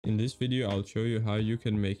In this video, I'll show you how you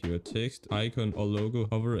can make your text, icon or logo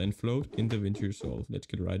hover and float in Davinci Resolve. Let's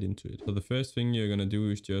get right into it. So the first thing you're gonna do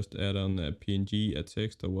is just add on a PNG, a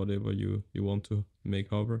text or whatever you want to make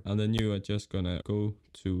hover. And then you are just gonna go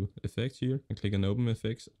to effects here and click on open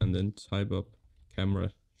effects and then type up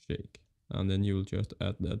camera shake. And then you will just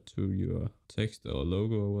add that to your text or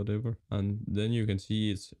logo or whatever. And then you can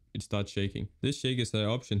see it starts shaking. This shake is an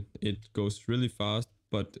option. It goes really fast,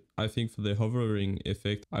 but I think for the hovering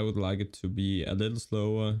effect, I would like it to be a little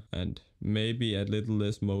slower and maybe a little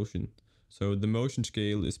less motion. So the motion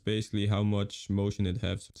scale is basically how much motion it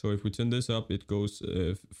has. So if we turn this up, it goes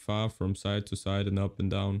far from side to side and up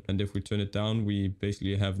and down. And if we turn it down, we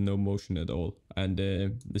basically have no motion at all. And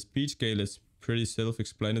the speed scale is pretty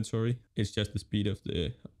self-explanatory. It's just the speed of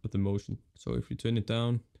the motion. So if we turn it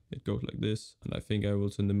down, it goes like this. And I think I will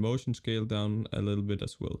turn the motion scale down a little bit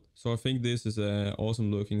as well. So I think this is an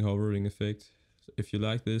awesome looking hovering effect. If you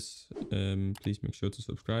like this, please make sure to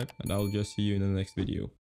subscribe and I'll just see you in the next video.